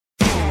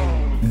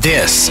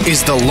This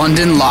is the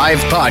London Live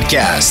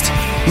Podcast.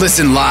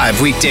 Listen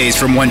live weekdays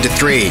from 1 to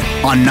 3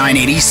 on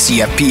 980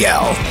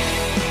 CFPL.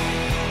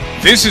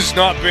 This has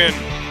not been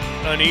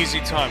an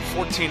easy time.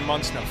 14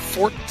 months now.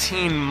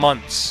 14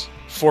 months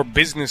for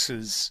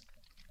businesses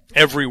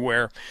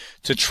everywhere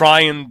to try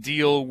and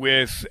deal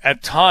with,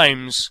 at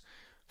times,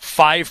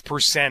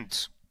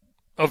 5%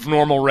 of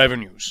normal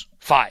revenues.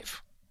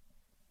 5.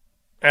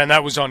 And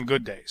that was on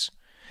good days.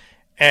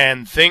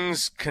 And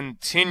things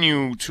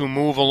continue to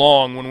move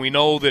along when we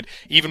know that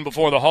even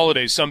before the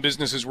holidays, some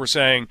businesses were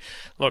saying,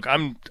 look,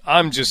 I'm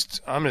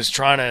just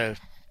trying to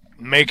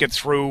make it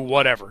through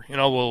whatever. You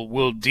know,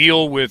 we'll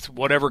deal with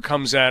whatever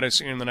comes at us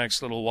in the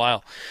next little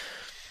while.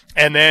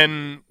 And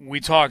then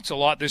we talked a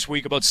lot this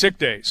week about sick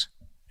days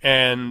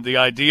and the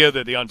idea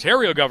that the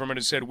Ontario government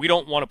has said we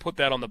don't want to put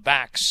that on the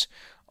backs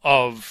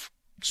of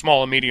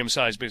small and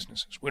medium-sized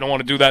businesses. We don't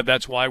want to do that.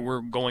 That's why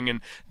we're going in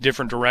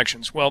different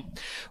directions. Well,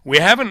 we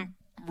haven't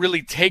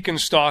really taken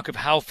stock of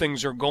how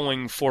things are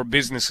going for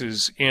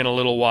businesses in a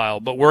little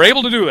while, but we're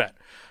able to do that.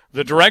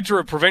 The Director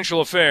of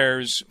Provincial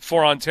Affairs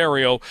for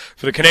Ontario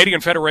for the Canadian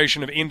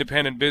Federation of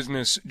Independent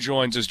Business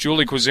joins us,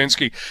 Julie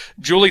Kwasinski.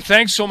 Julie,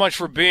 thanks so much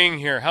for being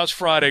here. How's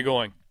Friday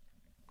going?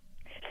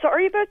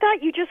 Sorry about that.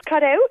 You just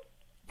cut out?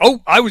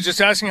 Oh, I was just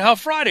asking how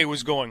Friday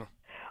was going.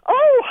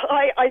 Oh,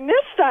 I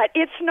missed that.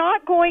 It's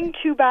not going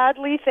too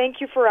badly.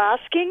 Thank you for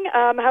asking.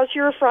 How's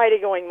your Friday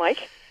going,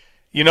 Mike?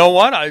 You know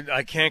what?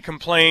 I can't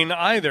complain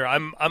either.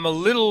 I'm a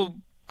little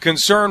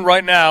concerned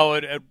right now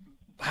at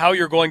how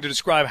you're going to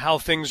describe how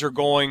things are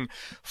going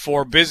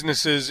for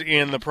businesses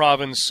in the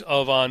province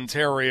of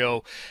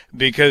Ontario,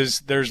 because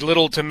there's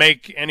little to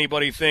make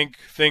anybody think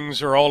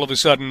things are all of a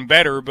sudden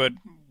better, but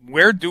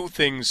where do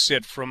things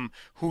sit from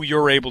who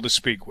you're able to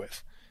speak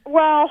with?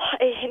 Well,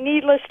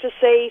 needless to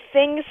say,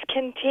 things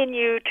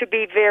continue to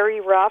be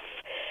very rough.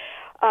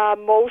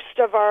 Most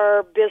of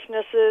our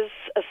businesses,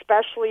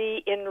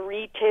 especially in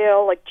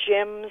retail, like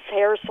gyms,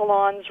 hair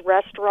salons,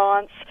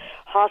 restaurants,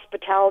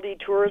 hospitality,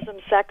 tourism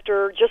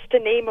sector, just to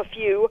name a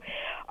few,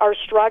 are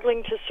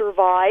struggling to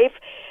survive.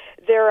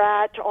 They're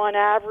at, on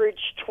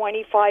average,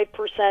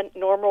 25%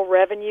 normal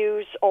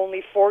revenues.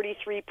 Only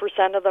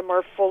 43% of them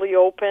are fully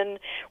open.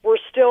 We're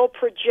still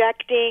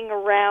projecting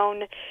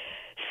around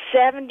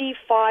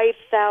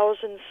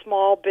 75,000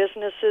 small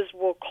businesses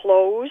will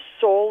close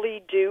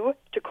solely due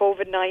to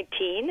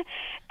COVID-19,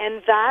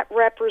 and that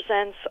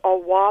represents a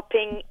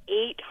whopping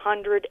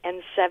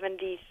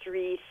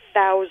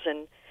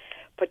 873,000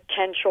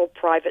 potential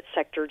private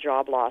sector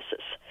job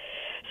losses.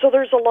 So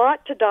there's a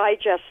lot to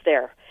digest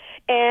there.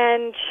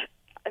 And,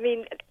 I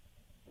mean,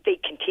 they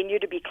continue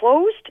to be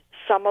closed.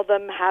 Some of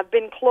them have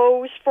been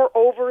closed for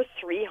over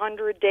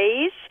 300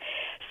 days.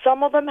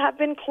 Some of them have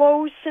been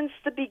closed since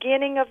the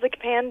beginning of the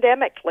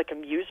pandemic, like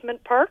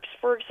amusement parks,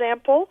 for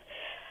example,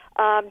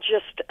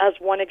 just as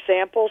one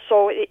example.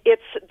 So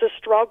the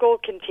struggle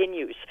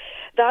continues.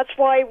 That's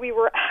why we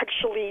were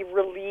actually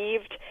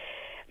relieved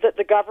that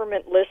the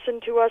government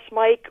listened to us,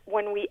 Mike,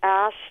 when we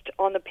asked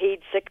on the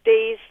paid sick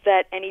days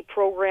that any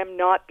program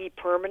not be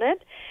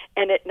permanent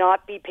and it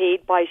not be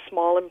paid by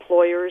small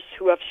employers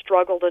who have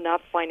struggled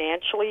enough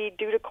financially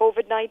due to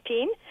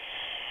COVID-19.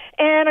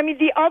 And, I mean,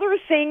 the other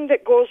thing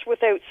that goes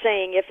without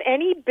saying, if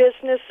any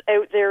business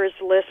out there is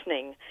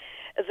listening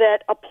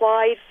that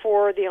applied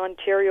for the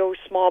Ontario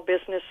Small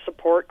Business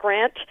Support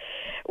Grant,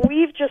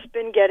 we've just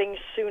been getting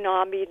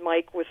tsunamied,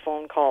 Mike, with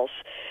phone calls.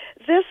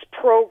 This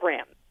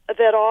program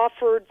that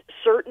offered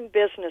certain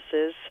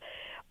businesses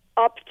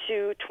up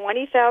to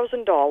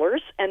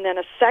 $20,000 and then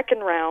a second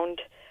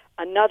round,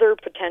 another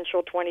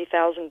potential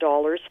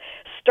 $20,000,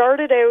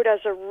 started out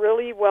as a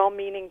really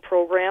well-meaning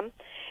program,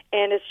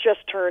 and it's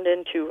just turned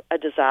into a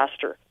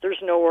disaster. There's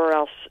nowhere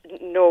else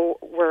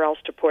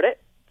to put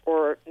it,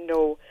 or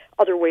no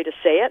other way to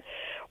say it.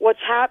 What's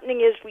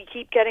happening is we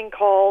keep getting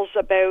calls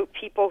about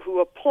people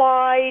who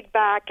applied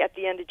back at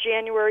the end of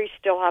January,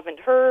 still haven't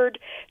heard,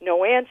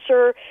 no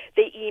answer.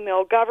 They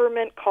email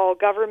government, call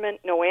government,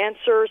 no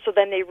answer. So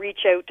then they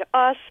reach out to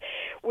us,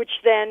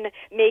 which then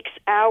makes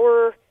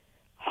our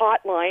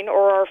hotline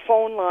or our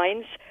phone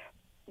lines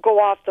go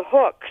off the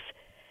hooks.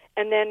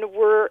 And then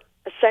we're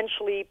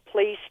essentially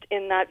placed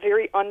in that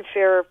very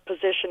unfair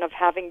position of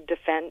having to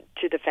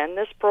defend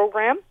this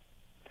program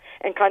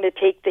and kind of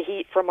take the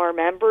heat from our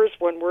members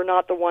when we're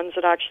not the ones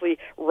that actually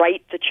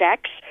write the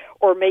checks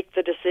or make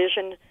the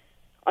decision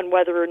on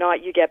whether or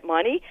not you get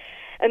money.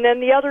 And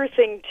then the other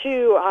thing,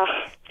 too,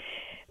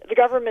 the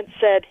government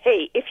said,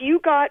 hey, if you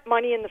got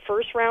money in the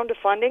first round of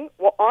funding,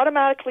 we'll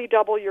automatically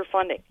double your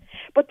funding.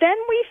 But then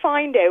we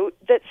find out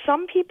that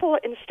some people,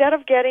 instead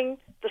of getting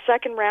the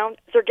second round,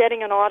 they're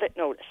getting an audit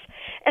notice.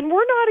 And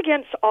we're not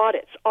against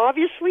audits.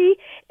 Obviously,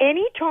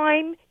 any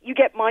time you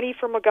get money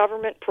from a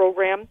government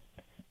program,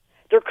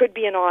 there could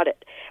be an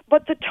audit.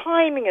 But the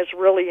timing is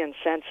really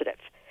insensitive.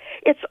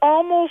 It's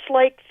almost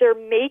like they're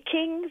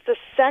making the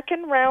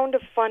second round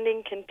of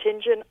funding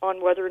contingent on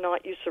whether or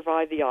not you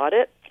survive the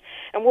audit.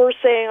 And we're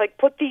saying, like,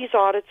 put these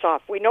audits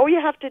off. We know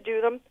you have to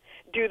do them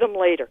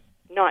later,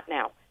 not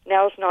now.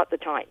 Now's not the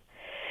time.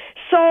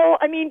 So,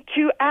 I mean,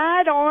 to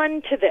add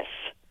on to this,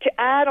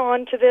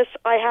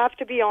 I have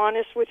to be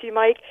honest with you,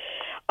 Mike.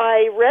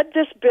 I read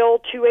this bill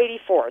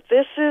 284.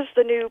 This is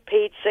the new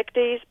paid sick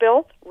days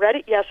bill. Read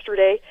it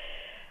yesterday.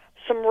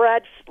 Some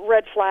red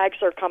flags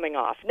are coming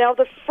off. Now,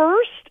 the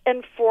first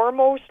and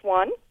foremost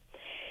one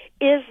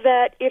is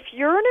that if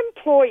you're an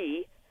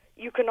employee,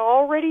 you can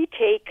already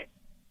take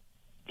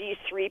these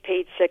 3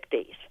 paid sick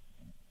days.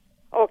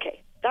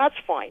 Okay, that's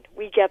fine.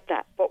 We get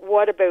that. But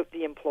what about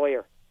the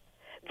employer?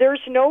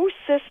 There's no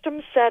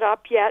system set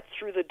up yet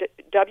through the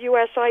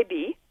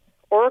WSIB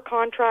or a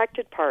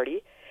contracted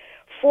party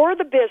for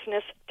the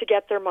business to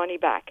get their money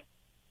back.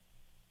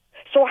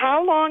 So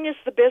how long is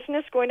the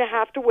business going to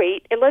have to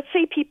wait? And let's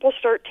say people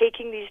start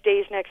taking these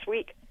days next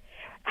week.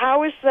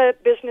 How is the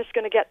business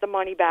going to get the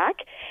money back?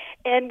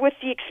 And with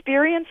the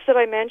experience that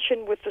I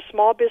mentioned with the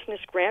small business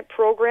grant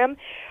program,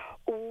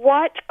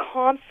 what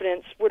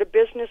confidence would a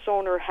business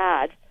owner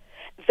have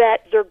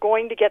that they're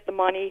going to get the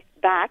money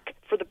back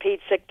for the paid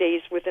sick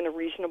days within a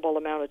reasonable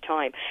amount of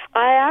time?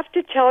 I have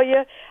to tell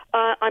you,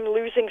 I'm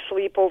losing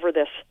sleep over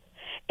this.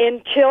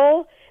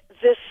 Until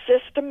this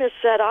system is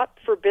set up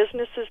for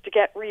businesses to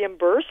get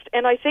reimbursed,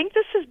 and I think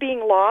this is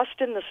being lost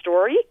in the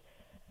story.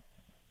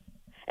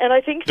 And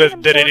I think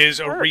that it is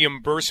a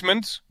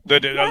reimbursement,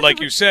 that, like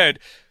you said,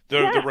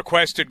 the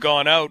request had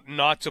gone out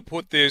not to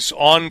put this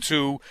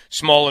onto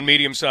small and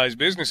medium-sized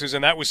businesses,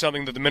 and that was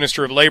something that the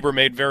Minister of Labour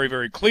made very,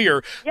 very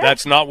clear. Yes.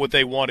 That's not what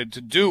they wanted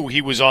to do.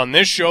 He was on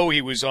this show,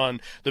 he was on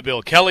the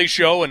Bill Kelly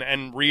show,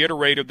 and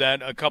reiterated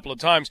that a couple of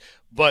times.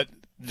 But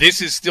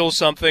this is still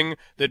something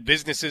that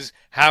businesses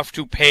have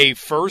to pay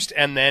first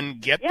and then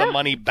get the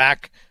money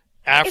back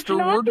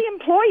afterward? It's not the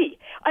employee.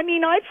 I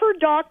mean, I've heard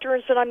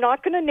doctors, and I'm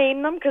not going to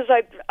name them because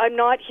I'm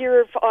not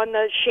here on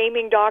the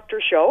shaming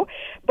doctor show,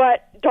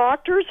 but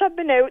doctors have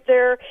been out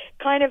there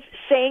kind of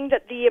saying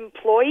that the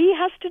employee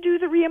has to do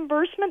the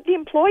reimbursement. The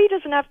employee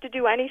doesn't have to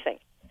do anything.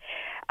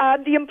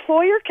 The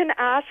employer can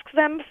ask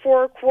them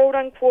for,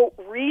 quote-unquote,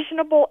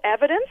 reasonable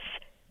evidence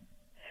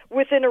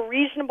within a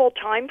reasonable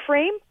time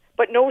frame,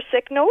 but no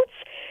sick notes.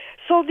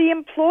 So the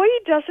employee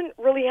doesn't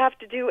really have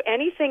to do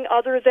anything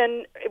other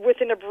than,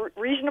 within a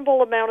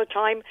reasonable amount of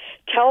time,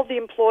 tell the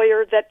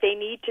employer that they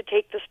need to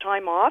take this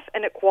time off,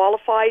 and it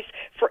qualifies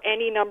for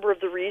any number of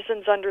the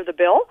reasons under the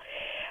bill.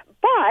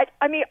 But,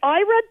 I mean, I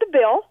read the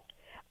bill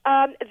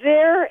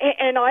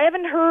and I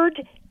haven't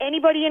heard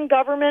anybody in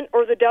government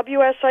or the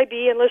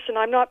WSIB, and listen,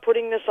 I'm not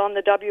putting this on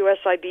the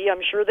WSIB.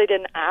 I'm sure they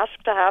didn't ask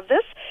to have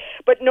this,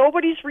 but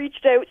nobody's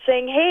reached out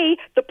saying, hey,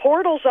 the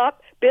portal's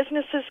up,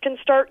 businesses can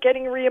start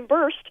getting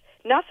reimbursed.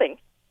 Nothing.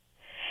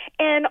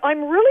 And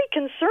I'm really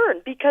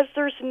concerned because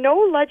there's no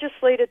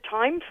legislated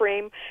time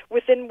frame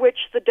within which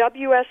the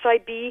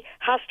WSIB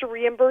has to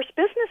reimburse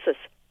businesses.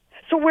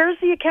 So where's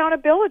the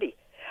accountability?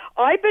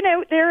 I've been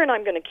out there, and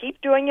I'm going to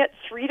keep doing it,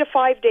 3 to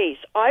 5 days.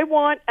 I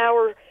want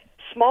our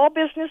small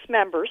business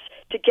members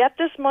to get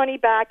this money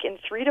back in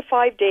 3 to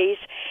 5 days.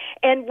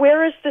 And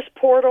where is this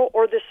portal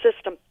or this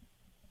system?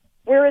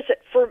 Where is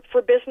it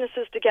for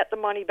businesses to get the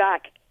money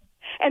back?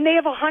 And they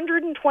have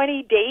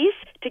 120 days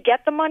to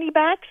get the money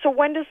back. So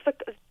when does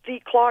the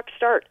clock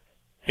start?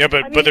 Yeah,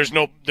 but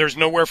there's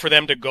nowhere for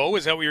them to go.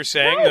 Is that what you're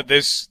saying? No,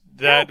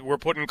 that we're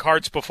putting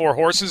carts before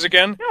horses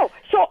again? No.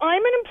 So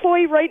I'm an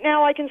employee right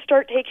now. I can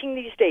start taking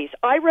these days.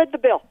 I read the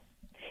bill.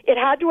 It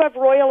had to have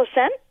royal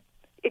assent.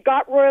 It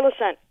got royal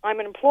assent. I'm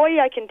an employee.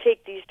 I can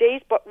take these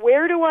days. But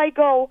where do I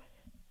go?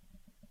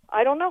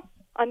 I don't know.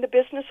 I'm the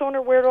business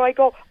owner. Where do I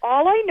go?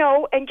 All I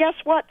know, and guess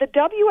what? The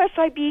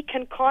WSIB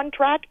can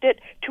contract it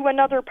to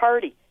another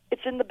party.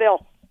 It's in the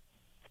bill.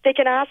 They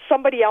can ask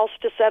somebody else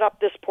to set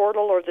up this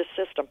portal or this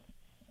system.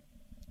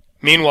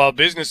 Meanwhile,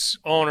 business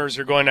owners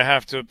are going to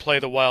have to play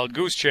the wild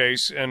goose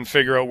chase and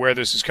figure out where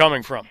this is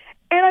coming from.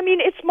 And I mean,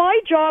 it's my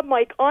job,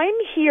 Mike. I'm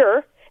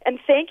here, and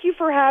thank you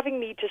for having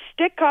me, to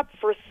stick up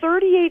for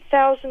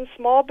 38,000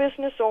 small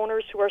business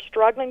owners who are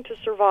struggling to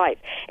survive.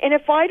 And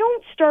if I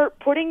don't start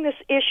putting this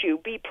issue,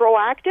 be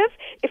proactive,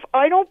 if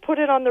I don't put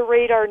it on the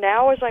radar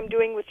now as I'm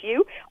doing with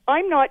you,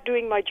 I'm not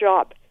doing my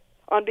job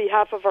on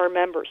behalf of our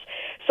members.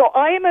 So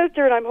I am out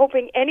there, and I'm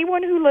hoping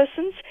anyone who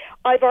listens,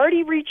 I've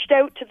already reached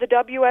out to the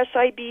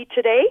WSIB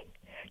today,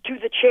 to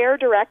the chair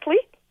directly,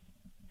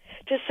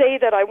 to say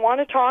that I want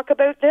to talk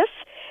about this,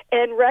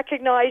 and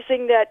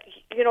recognizing that,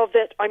 you know,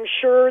 that I'm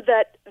sure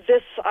that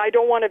this, I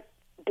don't want to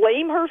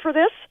blame her for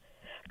this,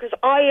 because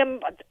I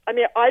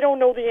don't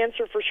know the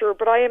answer for sure,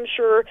 but I am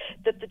sure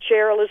that the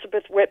chair,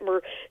 Elizabeth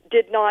Whitmer,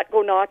 did not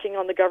go knocking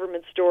on the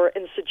government's door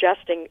and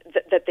suggesting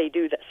that they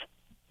do this.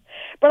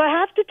 But I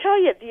have to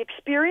tell you, the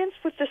experience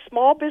with the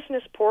small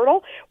business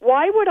portal,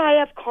 why would I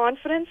have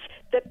confidence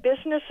that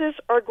businesses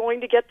are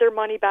going to get their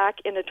money back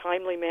in a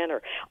timely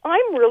manner?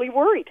 I'm really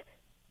worried.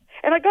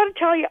 And I got to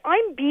tell you,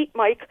 I'm beat,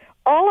 Mike.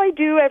 All I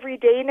do every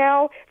day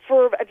now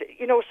for,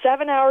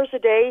 7 hours a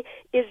day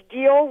is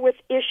deal with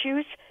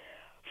issues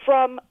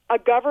from a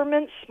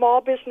government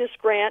small business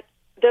grant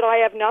that I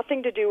have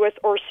nothing to do with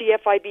or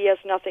CFIB has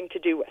nothing to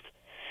do with.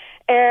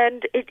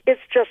 And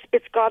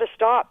it's got to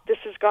stop. This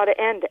has got to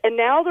end. And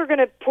now they're going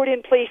to put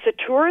in place a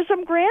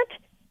tourism grant,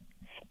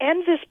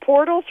 end this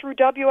portal through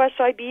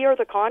WSIB or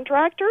the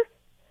contractor.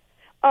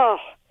 Oh,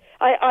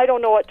 I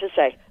don't know what to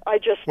say.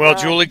 Well,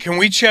 Julie, can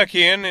we check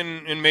in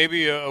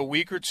maybe a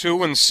week or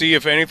two and see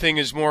if anything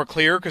is more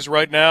clear? Because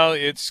right now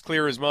it's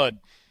clear as mud.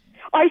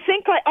 I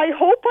think I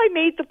hope I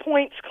made the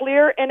points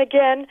clear. And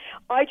again,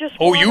 I just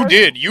you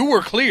did. You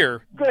were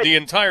clear. Good. The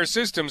entire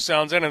system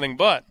sounds anything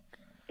but.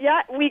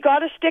 Yeah, we got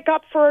to stick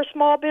up for our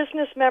small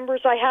business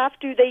members. I have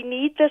to. They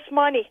need this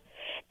money.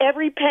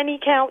 Every penny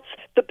counts.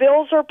 The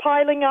bills are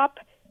piling up.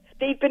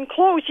 They've been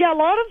closed. Yeah, a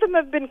lot of them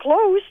have been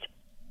closed.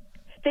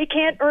 They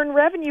can't earn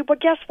revenue, but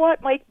guess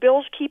what, Mike?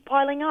 Bills keep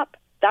piling up.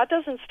 That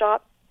doesn't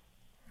stop.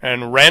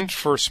 And rent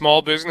for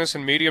small business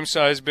and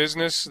medium-sized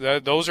business,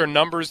 those are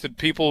numbers that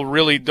people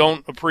really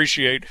don't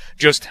appreciate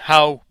just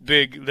how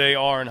big they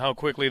are and how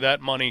quickly that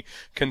money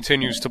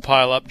continues to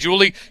pile up.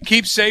 Julie,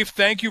 keep safe.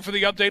 Thank you for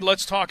the update.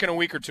 Let's talk in a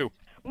week or two.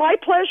 My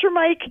pleasure,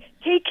 Mike.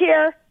 Take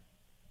care.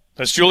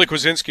 That's Julie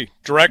Kwasinski,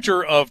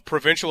 Director of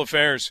Provincial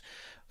Affairs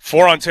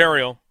for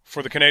Ontario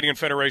for the Canadian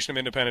Federation of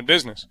Independent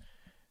Business.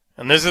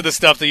 And this is the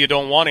stuff that you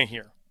don't want to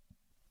hear.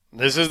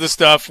 This is the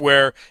stuff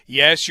where,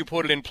 yes, you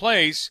put it in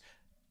place.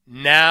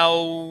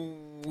 Now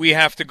we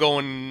have to go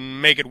and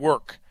make it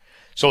work.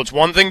 So it's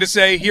one thing to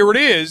say, here it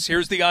is.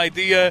 Here's the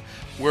idea.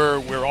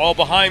 We're all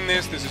behind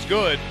this. This is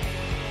good.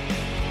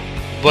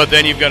 But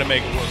then you've got to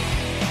make it work.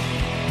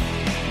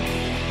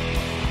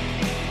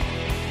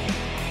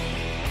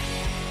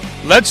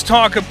 Let's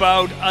talk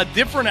about a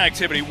different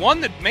activity,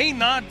 one that may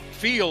not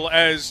feel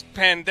as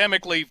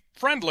pandemically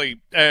friendly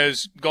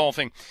as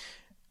golfing.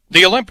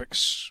 The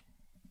Olympics.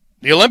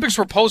 The Olympics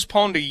were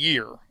postponed a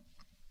year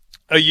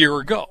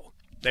ago.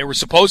 They were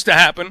supposed to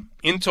happen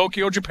in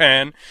Tokyo,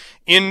 Japan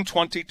in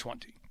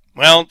 2020.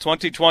 Well,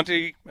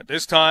 2020 at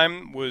this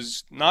time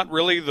was not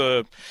really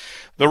the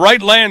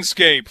right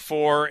landscape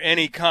for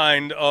any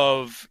kind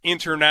of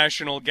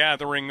international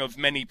gathering of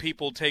many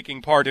people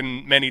taking part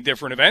in many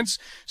different events,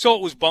 so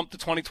it was bumped to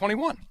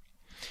 2021.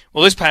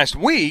 Well, this past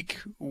week,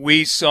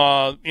 we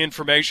saw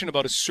information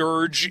about a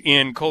surge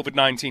in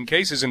COVID-19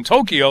 cases in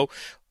Tokyo,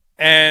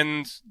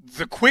 and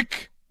the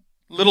quick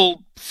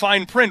little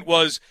fine print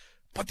was,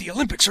 but the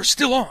Olympics are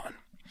still on.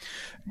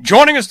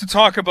 Joining us to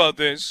talk about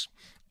this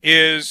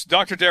is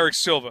Dr. Derek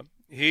Silva.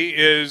 He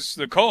is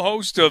the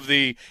co-host of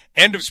the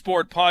End of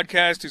Sport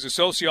podcast. He's a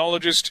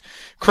sociologist,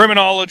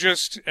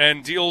 criminologist,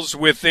 and deals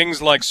with things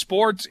like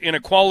sport,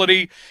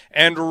 inequality,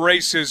 and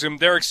racism.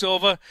 Derek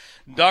Silva,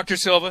 Dr.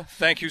 Silva,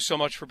 thank you so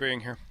much for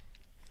being here.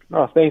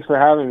 Oh, thanks for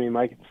having me,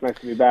 Mike. It's nice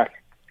to be back.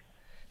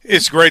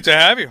 It's great to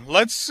have you.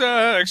 Let's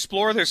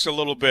explore this a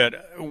little bit.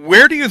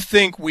 Where do you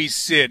think we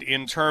sit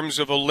in terms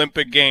of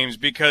Olympic Games?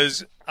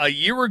 Because a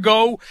year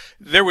ago,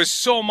 there was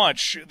so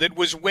much that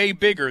was way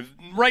bigger.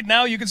 Right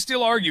now, you can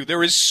still argue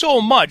there is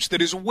so much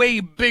that is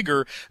way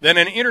bigger than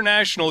an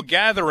international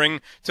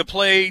gathering to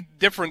play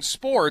different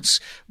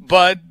sports.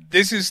 But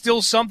this is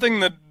still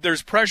something that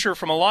there's pressure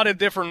from a lot of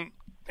different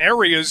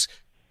areas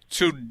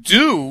to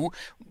do.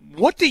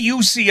 What do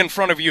you see in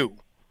front of you?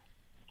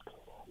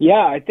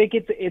 Yeah, I think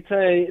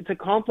it's a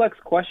complex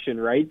question,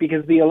 right?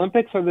 Because the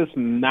Olympics are this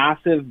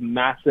massive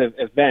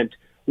event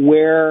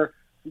where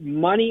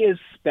money is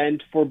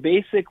spent for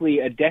basically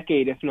a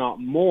decade, if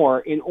not more,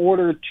 in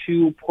order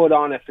to put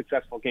on a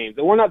successful games.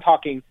 And we're not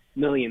talking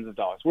millions of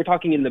dollars. We're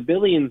talking in the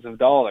billions of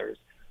dollars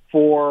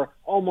for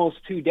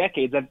almost 2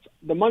 decades.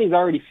 The money's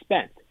already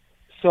spent.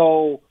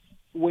 So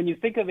when you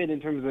think of it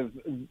in terms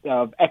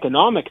of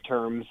economic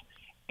terms,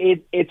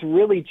 it's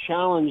really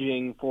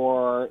challenging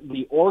for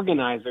the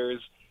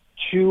organizers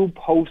to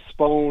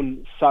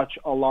postpone such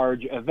a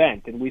large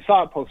event. And we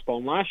saw it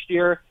postponed last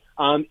year,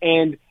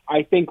 and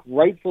I think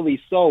rightfully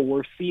so.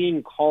 We're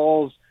seeing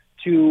calls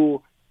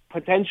to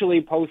potentially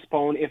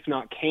postpone, if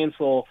not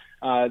cancel,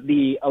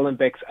 the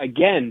Olympics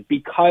again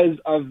because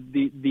of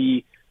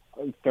the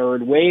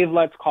third wave,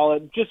 let's call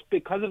it, just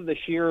because of the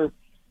sheer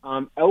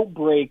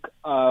outbreak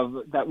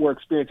that we're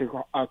experiencing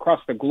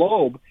across the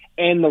globe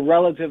and the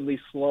relatively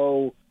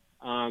slow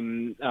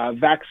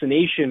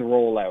vaccination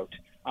rollout.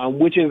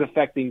 Which is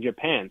affecting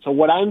Japan. So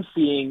what I'm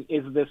seeing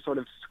is this sort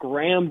of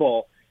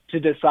scramble to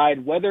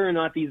decide whether or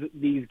not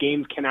these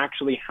games can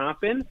actually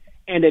happen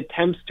and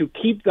attempts to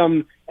keep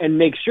them and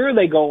make sure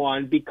they go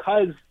on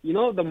because,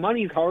 the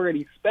money's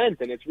already spent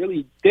and it's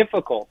really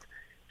difficult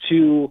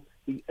to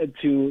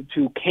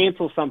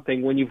cancel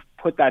something when you've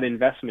put that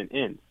investment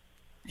in.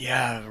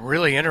 Yeah,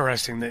 really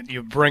interesting that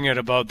you bring it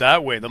about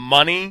that way. The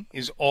money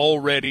is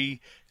already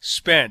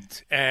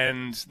spent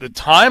and the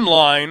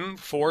timeline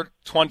for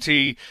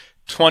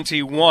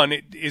 2021,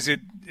 is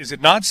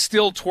it not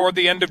still toward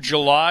the end of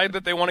July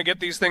that they want to get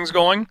these things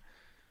going?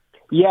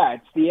 Yeah,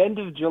 it's the end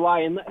of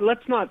July, and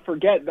let's not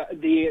forget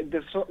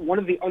the one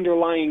of the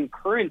underlying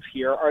currents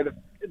here are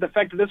the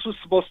fact that this was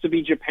supposed to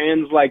be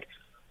Japan's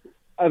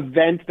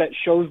event that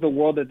shows the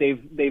world that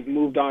they've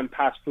moved on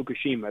past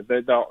Fukushima,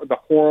 the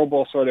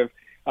horrible sort of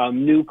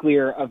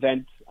nuclear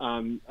event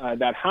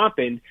that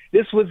happened.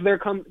 This was their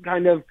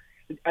kind of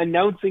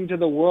announcing to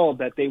the world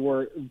that they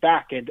were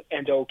back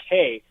and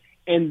okay.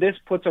 And this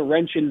puts a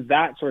wrench in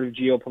that sort of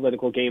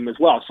geopolitical game as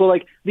well. So,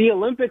 like, the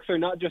Olympics are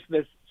not just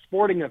this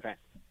sporting event.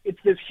 It's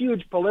this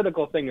huge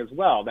political thing as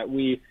well that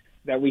we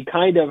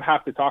kind of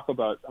have to talk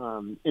about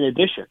in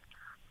addition.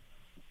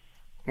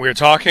 We're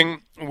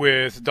talking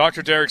with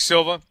Dr. Derek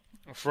Silva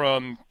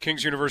from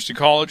King's University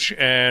College,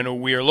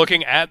 and we are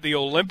looking at the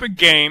Olympic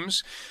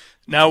Games.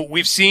 Now,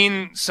 we've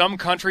seen some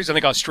countries, I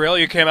think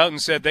Australia came out and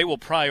said they will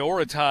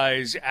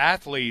prioritize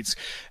athletes.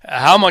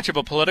 How much of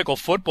a political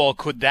football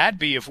could that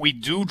be if we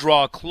do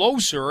draw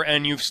closer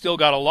and you've still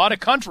got a lot of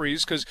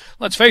countries, because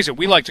let's face it,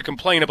 we like to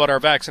complain about our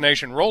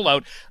vaccination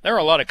rollout. There are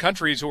a lot of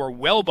countries who are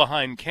well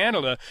behind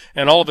Canada,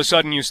 and all of a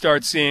sudden you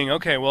start seeing,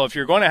 okay, well, if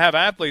you're going to have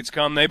athletes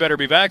come, they better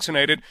be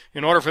vaccinated.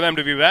 In order for them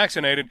to be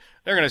vaccinated,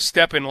 they're going to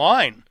step in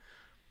line.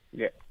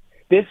 Yeah.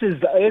 This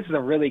is a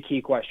really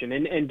key question,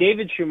 and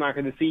David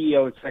Schumacher, the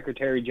CEO and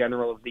Secretary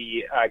General of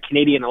the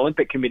Canadian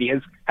Olympic Committee,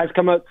 has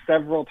come out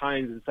several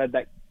times and said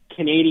that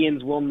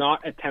Canadians will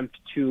not attempt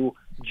to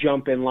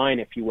jump in line,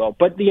 if you will.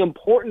 But the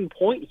important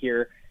point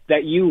here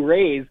that you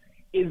raise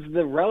is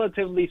the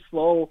relatively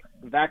slow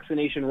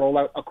vaccination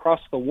rollout across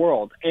the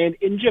world, and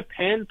in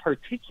Japan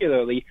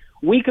particularly,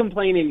 we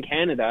complain in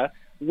Canada.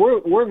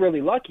 We're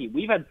really lucky.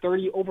 We've had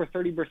over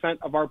 30%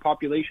 of our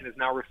population has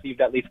now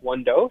received at least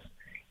one dose.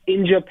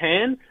 In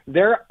Japan,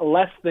 they're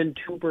less than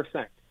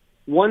 2%.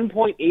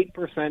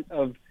 1.8%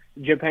 of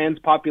Japan's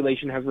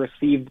population has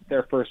received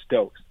their first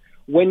dose.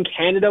 When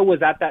Canada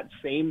was at that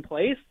same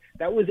place,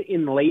 that was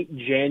in late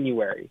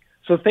January.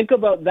 So think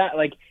about that.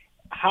 Like,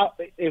 how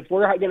if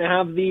we're going to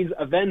have these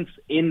events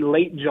in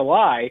late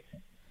July,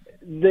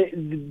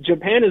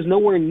 Japan is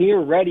nowhere near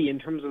ready in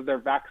terms of their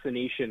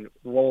vaccination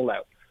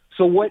rollout.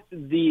 So what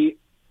the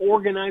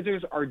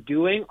organizers are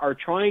doing are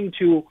trying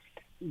to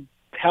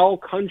tell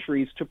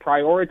countries to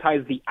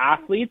prioritize the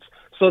athletes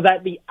so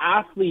that the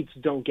athletes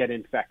don't get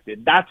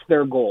infected. That's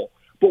their goal.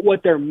 But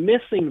what they're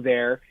missing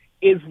there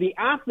is the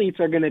athletes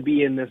are going to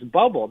be in this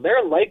bubble.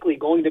 They're likely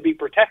going to be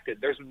protected.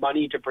 There's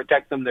money to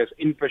protect them. There's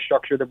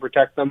infrastructure to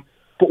protect them.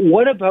 But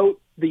what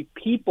about the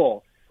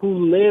people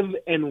who live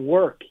and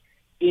work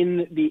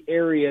in the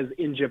areas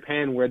in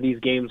Japan where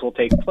these games will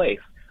take place?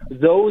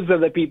 Those are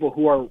the people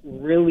who are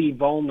really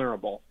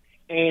vulnerable.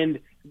 And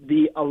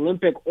the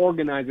Olympic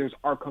organizers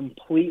are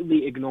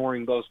completely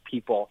ignoring those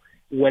people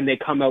when they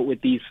come out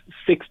with these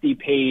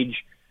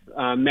 60-page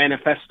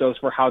manifestos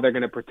for how they're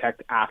going to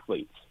protect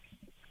athletes.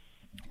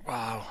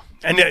 Wow.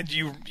 And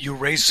you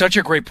raised such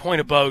a great point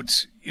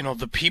about,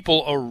 the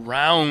people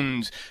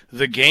around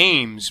the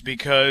games,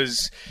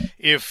 because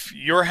if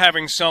you're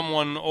having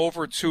someone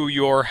over to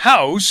your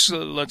house,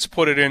 let's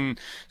put it in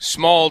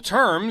small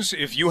terms,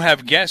 if you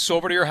have guests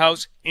over to your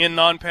house in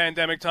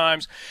non-pandemic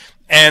times,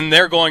 and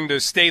they're going to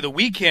stay the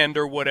weekend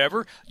or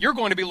whatever, you're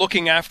going to be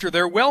looking after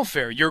their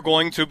welfare. You're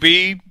going to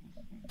be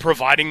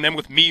providing them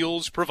with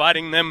meals,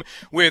 providing them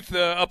with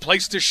a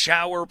place to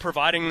shower,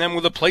 providing them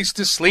with a place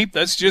to sleep.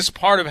 That's just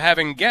part of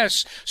having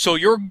guests. So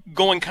you're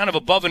going kind of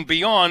above and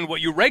beyond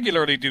what you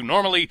regularly do.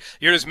 Normally,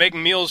 you're just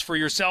making meals for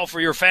yourself or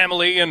your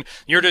family, and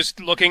you're just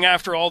looking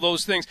after all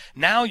those things.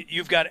 Now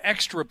you've got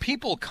extra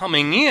people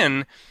coming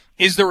in.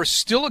 Is there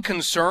still a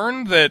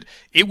concern that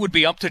it would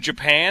be up to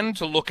Japan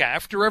to look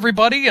after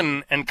everybody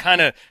and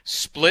kind of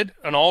split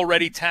an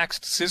already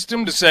taxed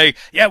system to say,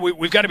 yeah,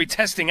 we've got to be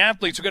testing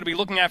athletes, we've got to be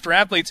looking after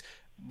athletes,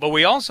 but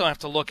we also have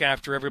to look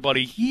after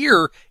everybody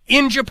here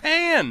in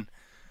Japan?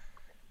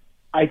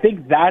 I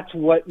think that's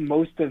what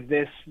most of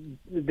this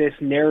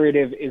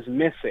narrative is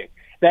missing.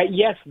 That,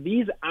 yes,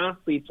 these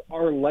athletes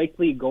are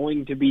likely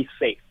going to be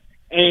safe.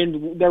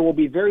 And there will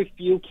be very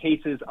few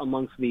cases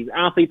amongst these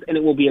athletes, and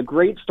it will be a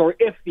great story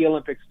if the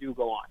Olympics do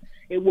go on.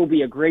 It will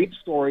be a great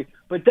story,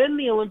 but then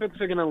the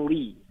Olympics are going to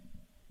leave.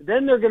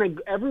 Then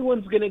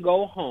everyone's going to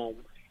go home,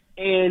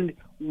 and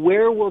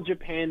where will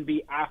Japan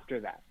be after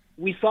that?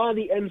 We saw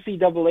the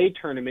NCAA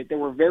tournament. There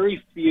were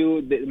very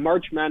few, the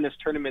March Madness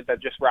tournament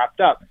that just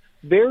wrapped up,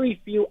 very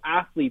few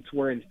athletes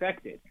were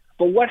infected.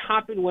 But what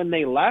happened when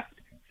they left?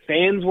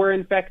 Fans were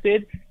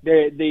infected.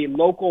 The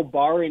local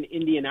bar in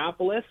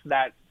Indianapolis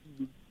that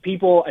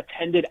people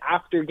attended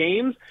after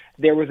games,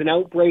 there was an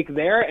outbreak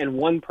there, and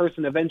one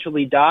person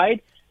eventually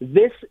died.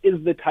 This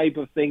is the type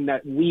of thing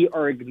that we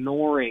are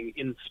ignoring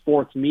in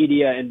sports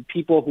media and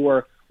people who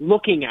are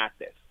looking at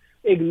this,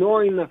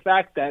 ignoring the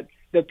fact that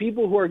the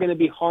people who are going to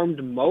be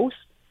harmed most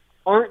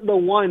aren't the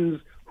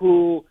ones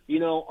who,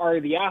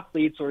 are the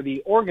athletes or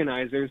the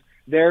organizers.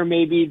 There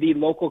may be the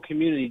local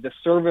community, the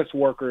service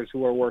workers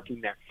who are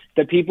working there,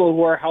 the people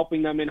who are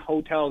helping them in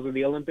hotels or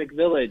the Olympic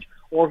Village,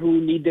 or who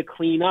need to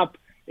clean up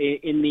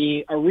in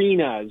the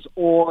arenas,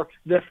 or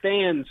the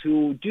fans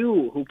who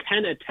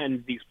can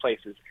attend these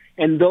places.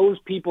 And those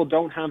people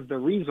don't have the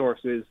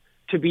resources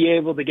to be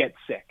able to get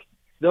sick.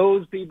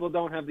 Those people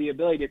don't have the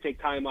ability to take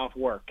time off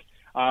work,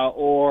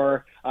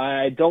 or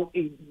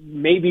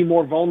may be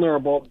more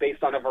vulnerable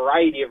based on a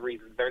variety of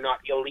reasons. They're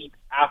not elite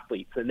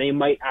athletes, and they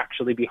might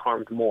actually be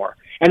harmed more.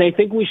 And I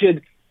think we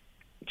should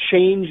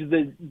change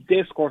the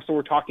discourse so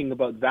we're talking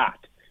about that.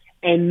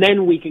 And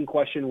then we can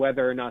question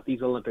whether or not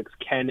these Olympics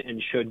can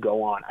and should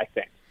go on, I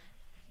think.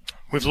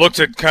 We've looked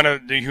at kind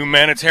of the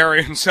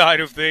humanitarian side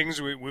of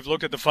things. We've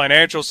looked at the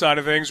financial side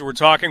of things. We're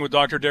talking with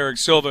Dr. Derek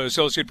Silva,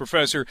 Associate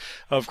Professor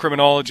of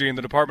Criminology in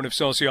the Department of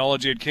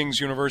Sociology at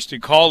King's University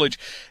College.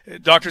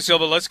 Dr.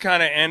 Silva, let's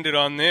kind of end it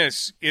on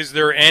this. Is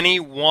there any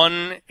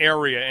one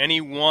area,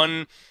 any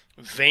one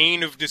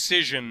vein of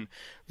decision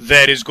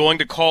that is going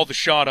to call the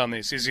shot on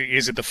this? Is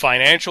it the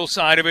financial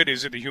side of it?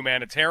 Is it the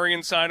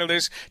humanitarian side of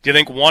this? Do you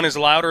think one is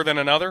louder than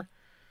another?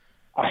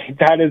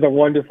 That is a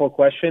wonderful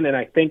question, and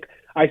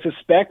I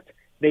suspect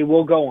they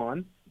will go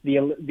on. The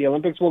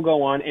Olympics will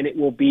go on, and it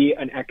will be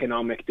an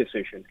economic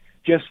decision.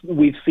 Just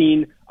we've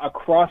seen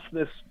across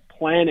this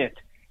planet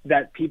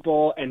that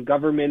people and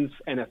governments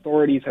and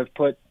authorities have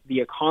put the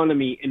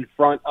economy in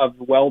front of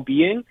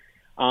well-being.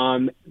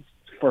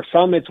 For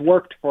some, it's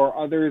worked. For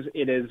others,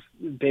 it has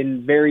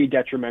been very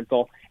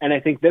detrimental. And I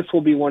think this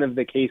will be one of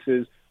the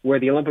cases where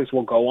the Olympics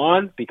will go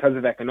on because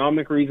of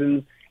economic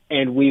reasons,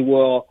 and we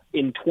will,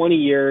 in 20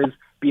 years,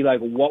 be like,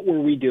 what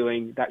were we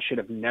doing? That should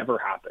have never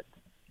happened.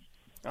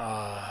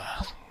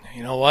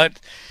 You know what?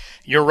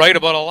 You're right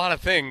about a lot of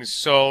things.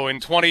 So in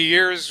 20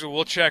 years,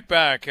 we'll check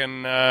back,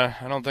 and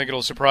I don't think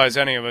it'll surprise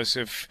any of us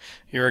if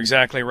you're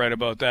exactly right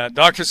about that.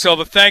 Dr.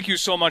 Silva, thank you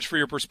so much for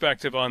your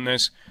perspective on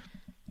this.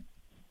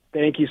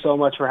 Thank you so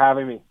much for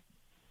having me.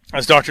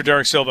 That's Dr.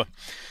 Derek Silva,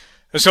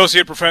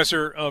 Associate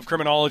Professor of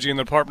Criminology in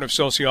the Department of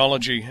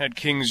Sociology at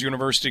King's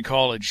University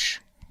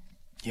College.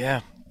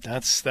 Yeah,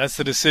 that's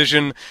the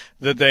decision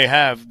that they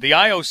have. The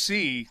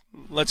IOC,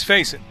 let's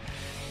face it,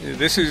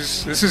 this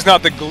is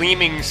not the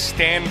gleaming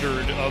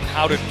standard of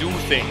how to do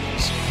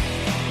things.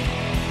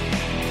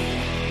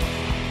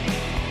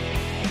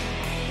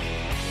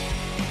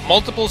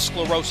 Multiple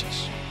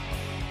sclerosis.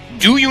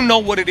 Do you know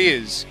what it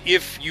is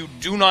if you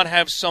do not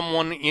have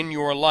someone in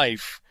your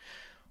life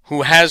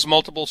who has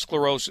multiple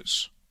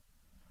sclerosis,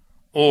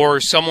 or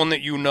someone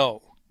that you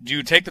know? Do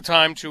you take the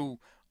time to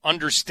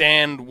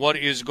understand what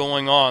is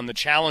going on, the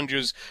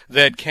challenges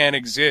that can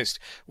exist?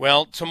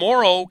 Well,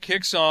 tomorrow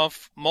kicks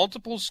off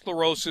Multiple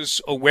Sclerosis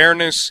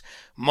Awareness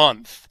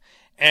Month,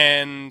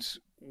 and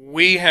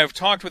we have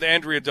talked with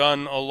Andrea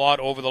Dunn a lot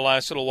over the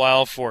last little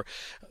while for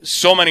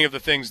so many of the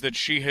things that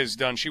she has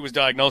done. She was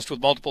diagnosed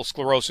with multiple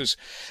sclerosis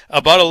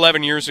about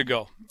 11 years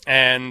ago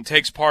and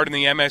takes part in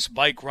the MS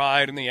bike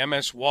ride and the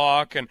MS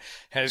walk, and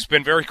has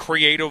been very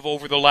creative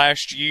over the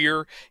last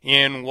year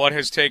in what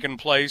has taken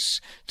place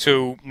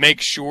to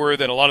make sure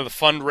that a lot of the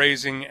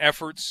fundraising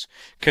efforts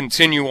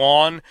continue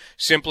on,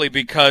 simply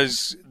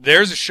because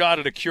there's a shot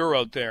at a cure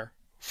out there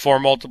for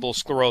multiple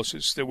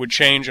sclerosis that would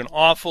change an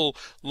awful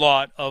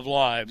lot of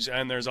lives,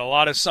 and there's a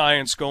lot of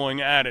science going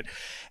at it.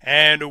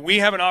 And we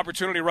have an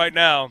opportunity right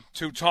now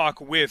to talk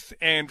with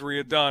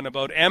Andrea Dunn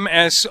about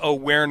MS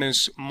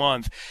Awareness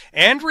Month.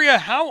 Andrea,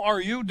 how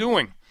are you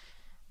doing?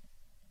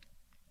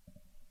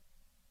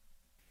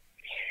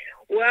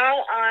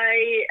 Well,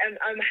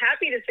 I'm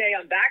happy to say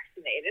I'm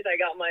vaccinated. I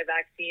got my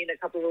vaccine a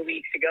couple of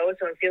weeks ago,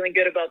 so I'm feeling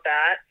good about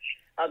that.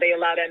 They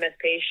allowed MS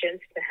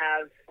patients to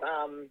have,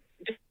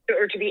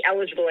 or to be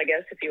eligible, I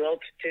guess, if you will,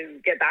 to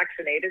get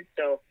vaccinated.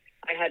 So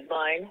I had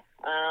mine.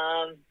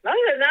 Other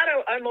than that,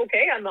 I'm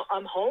okay.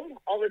 I'm home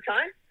all the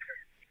time.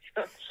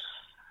 So,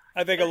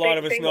 I think a lot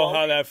of us know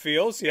how that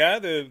feels. Yeah,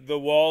 the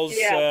walls,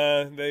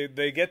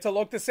 they get to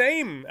look the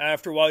same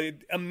after a while.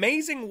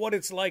 Amazing what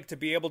it's like to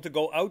be able to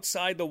go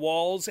outside the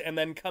walls and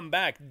then come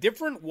back.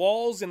 Different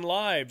walls and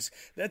lives.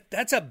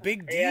 That's a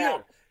big deal. Yeah.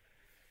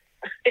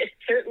 It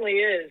certainly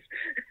is.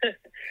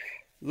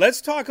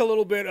 Let's talk a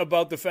little bit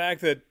about the fact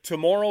that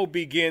tomorrow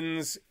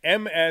begins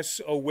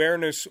MS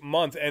Awareness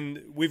Month,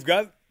 and we've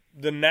got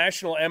the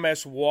National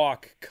MS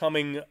Walk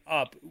coming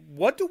up.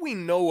 What do we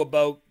know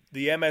about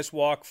the MS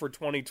Walk for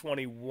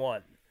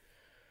 2021?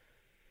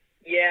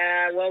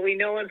 Yeah, well, we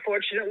know,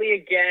 unfortunately,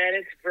 again,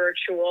 it's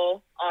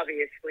virtual.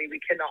 Obviously, we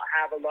cannot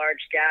have a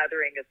large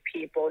gathering of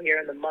people here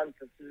in the month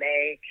of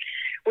May,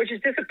 which is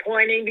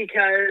disappointing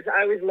because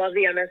I always love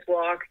the MS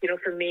Walk. You know,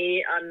 for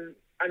me, I'm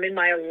in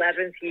my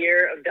 11th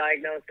year of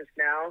diagnosis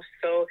now.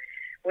 So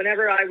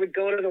whenever I would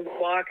go to the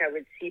walk, I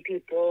would see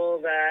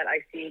people that I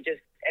see just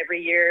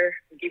every year,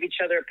 give each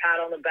other a pat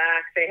on the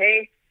back, say,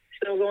 hey,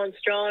 still going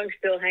strong,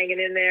 still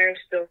hanging in there,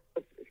 still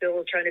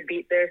trying to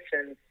beat this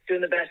and doing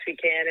the best we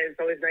can. And it's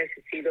always nice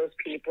to see those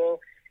people.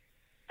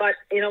 But,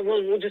 you know,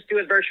 we'll just do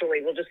it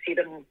virtually. We'll just see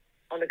them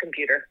on the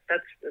computer.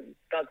 That's the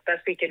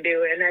best we can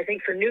do. And I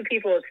think for new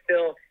people, it's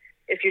still,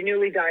 if you're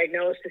newly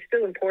diagnosed, it's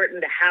still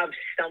important to have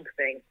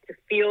something, to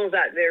feel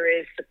that there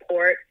is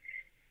support.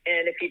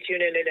 And if you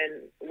tune in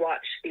and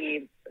watch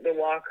the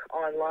walk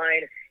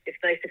online, it's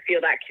nice to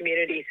feel that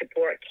community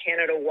support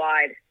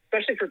Canada-wide,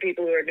 especially for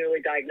people who are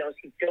newly diagnosed.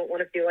 You don't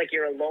want to feel like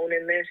you're alone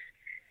in this.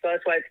 So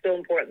that's why it's still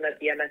important that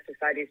the MS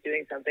Society is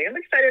doing something. I'm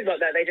excited about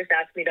that. They just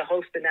asked me to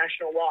host the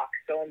national walk,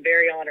 so I'm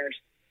very honored.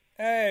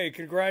 Hey,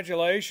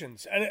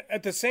 congratulations. And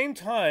at the same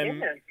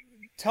time,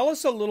 Tell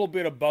us a little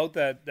bit about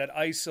that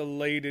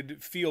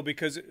isolated feel,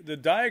 because the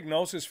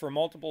diagnosis for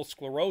multiple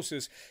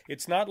sclerosis,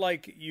 it's not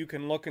like you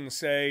can look and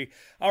say,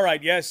 all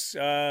right, yes,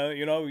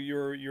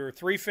 your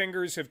three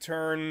fingers have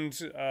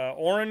turned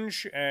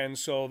orange, and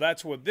so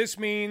that's what this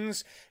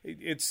means.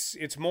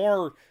 It's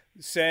more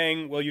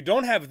saying, well, you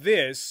don't have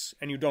this,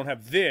 and you don't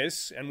have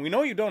this, and we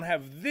know you don't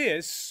have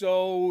this,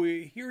 so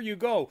here you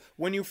go.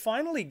 When you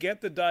finally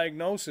get the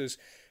diagnosis,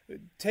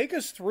 take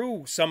us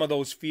through some of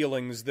those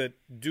feelings that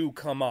do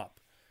come up.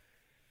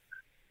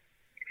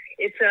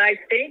 I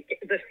think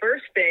the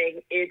first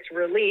thing, it's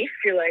relief.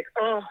 You're like,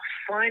 oh,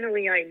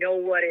 finally I know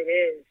what it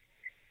is.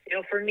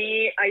 For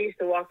me, I used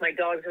to walk my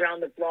dogs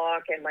around the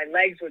block and my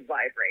legs would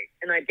vibrate.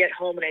 And I'd get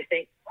home and I'd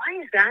think,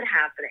 why is that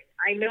happening?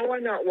 I know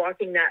I'm not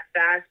walking that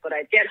fast, but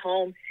I'd get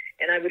home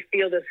and I would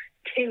feel this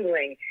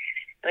tingling.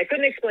 And I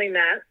couldn't explain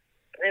that.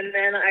 And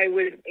then I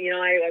would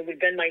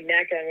bend my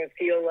neck and I would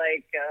feel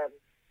like, I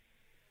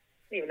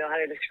don't even know how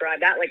to describe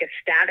that, like a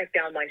static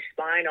down my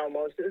spine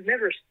almost. It was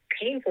never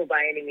painful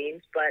by any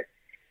means, but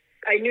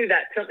I knew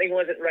that something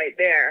wasn't right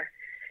there.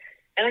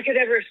 And I could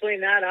never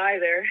explain that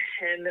either.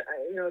 And,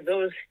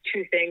 those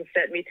two things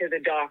sent me to the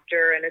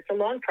doctor. And it's a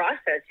long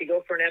process. You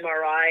go for an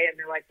MRI and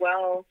they're like,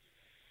 well,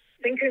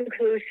 it's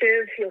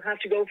inconclusive. You'll have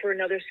to go for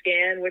another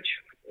scan, which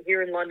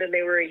here in London,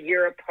 they were a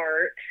year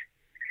apart.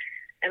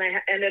 And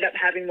I ended up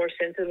having more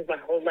symptoms. My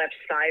whole left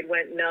side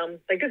went numb.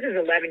 Like, this is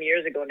 11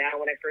 years ago now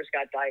when I first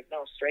got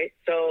diagnosed, right?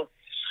 So,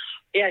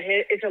 yeah,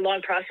 it's a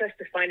long process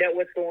to find out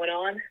what's going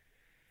on.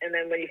 And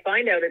then when you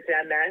find out it's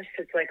MS,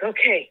 it's like,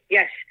 okay,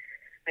 yes,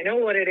 I know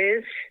what it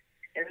is.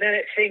 And then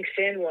it sinks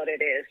in what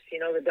it is.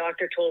 The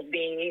doctor told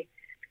me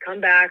to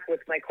come back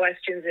with my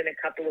questions in a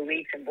couple of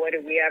weeks. And boy,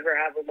 did we ever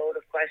have a load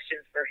of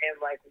questions for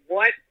him. Like,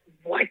 what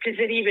does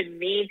it even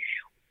mean?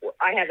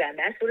 I have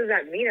MS. What does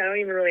that mean? I don't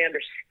even really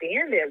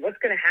understand it. What's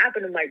going to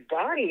happen to my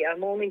body?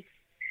 I'm only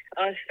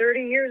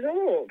 30 years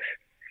old.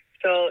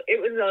 So it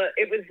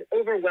was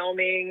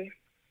overwhelming,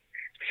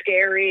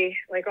 scary,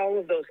 like all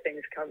of those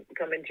things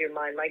come into your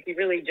mind. Like, you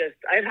really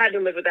I've had to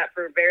live with that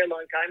for a very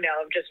long time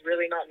now. I'm just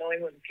really not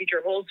knowing what the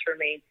future holds for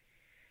me.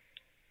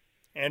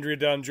 Andrea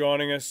Dunn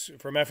joining us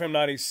from FM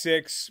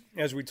 96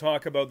 as we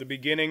talk about the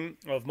beginning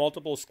of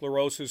Multiple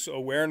Sclerosis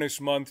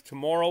Awareness Month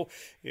tomorrow.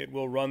 It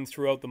will run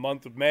throughout the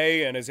month of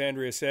May, and as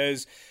Andrea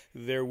says,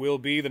 there will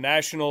be the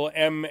National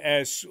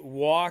MS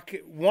Walk.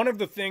 One of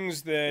the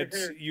things that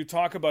you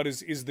talk about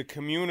is the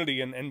community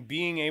and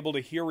being able to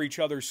hear each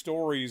other's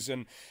stories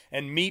and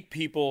meet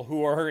people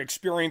who are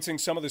experiencing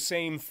some of the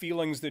same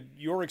feelings that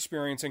you're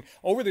experiencing.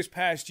 Over this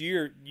past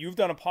year, you've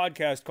done a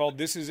podcast called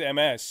This is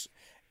MS.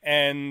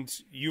 And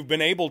you've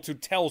been able to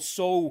tell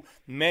so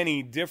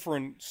many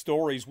different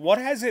stories. What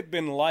has it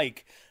been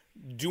like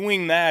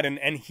doing that and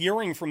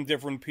hearing from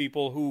different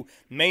people who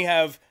may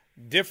have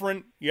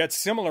different yet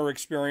similar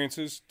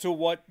experiences to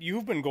what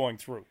you've been going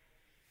through?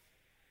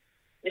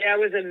 Yeah, it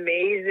was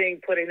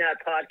amazing putting that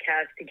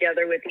podcast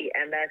together with the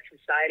MS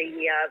Society.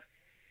 We have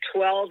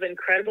 12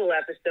 incredible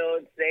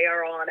episodes. They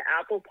are on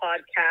Apple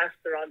Podcasts.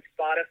 They're on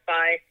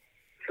Spotify.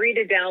 Free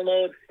to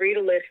download, free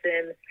to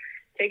listen.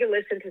 Take a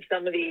listen to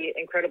some of the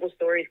incredible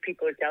stories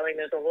people are telling.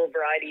 There's a whole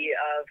variety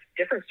of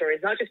different stories,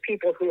 not just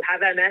people who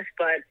have MS,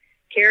 but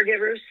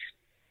caregivers.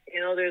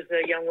 There's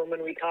a young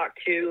woman we talked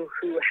to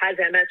who has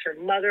MS. Her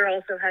mother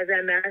also has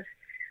MS.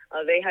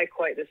 They had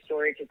quite the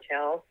story to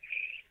tell.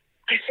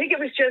 I think it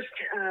was just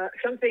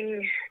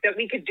something that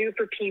we could do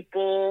for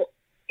people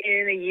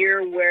in a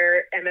year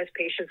where MS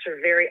patients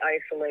are very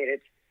isolated.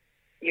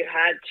 You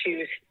had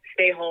to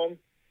stay home,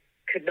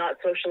 could not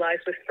socialize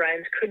with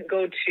friends, couldn't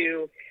go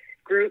to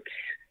groups.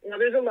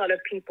 There's a lot of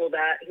people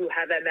who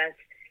have MS.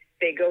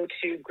 They go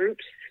to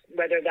groups,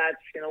 whether that's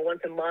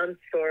once a month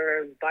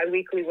or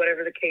biweekly,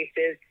 whatever the case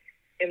is.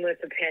 And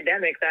with the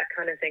pandemic, that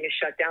kind of thing is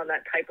shut down.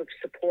 That type of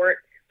support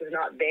was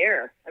not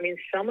there. I mean,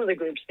 some of the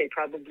groups, they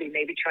probably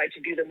maybe tried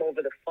to do them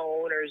over the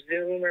phone or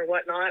Zoom or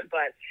whatnot,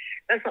 but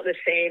that's not the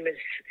same as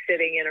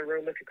sitting in a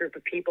room with a group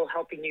of people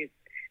helping you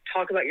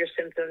talk about your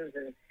symptoms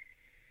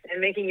and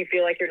making you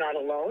feel like you're not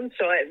alone.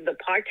 So the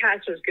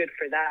podcast was good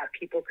for that.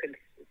 People could,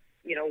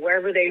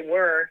 wherever they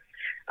were,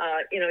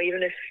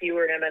 even if you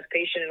were an MS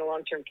patient in a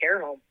long-term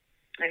care home.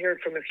 I heard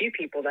from a few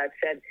people that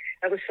said,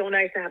 that was so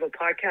nice to have a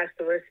podcast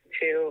to listen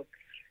to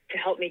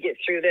help me get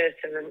through this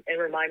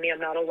and remind me I'm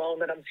not alone,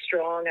 that I'm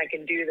strong, I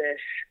can do this.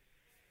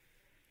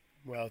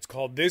 Well, it's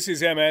called This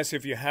is MS.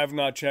 If you have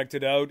not checked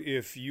it out,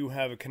 if you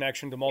have a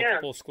connection to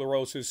multiple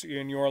sclerosis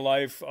in your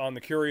life, on the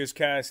Curious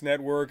Cast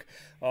Network,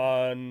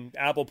 on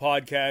Apple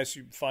Podcasts,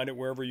 you find it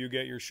wherever you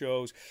get your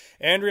shows.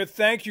 Andrea,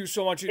 thank you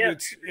so much. Yeah.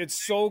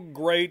 It's so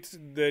great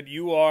that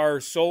you are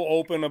so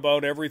open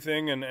about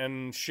everything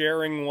and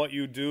sharing what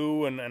you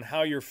do and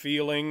how you're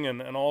feeling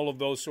and all of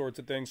those sorts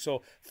of things.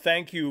 So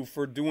thank you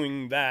for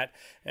doing that.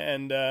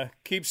 And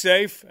keep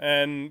safe,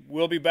 and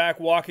we'll be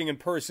back walking in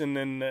person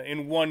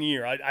in 1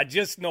 year. I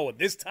just know it,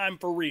 this time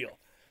for real.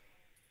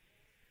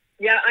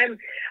 Yeah,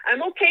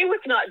 I'm okay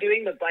with not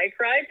doing the bike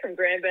ride from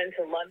Grand Bend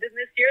to London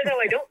this year, though.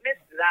 I don't miss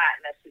that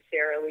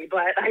necessarily,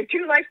 but I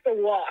do like the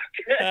walk.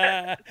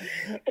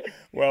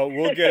 Well,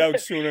 we'll get out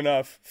soon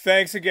enough.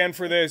 Thanks again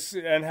for this,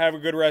 and have a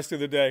good rest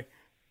of the day.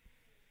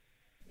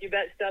 You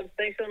bet, Stubbs.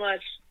 Thanks so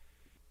much.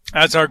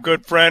 That's our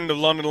good friend of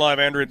London Live,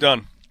 Andrea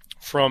Dunn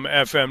from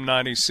FM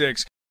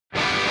 96.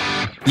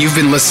 You've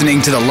been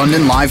listening to the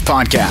London Live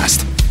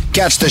podcast.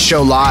 Catch the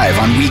show live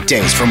on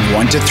weekdays from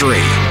 1 to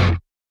 3.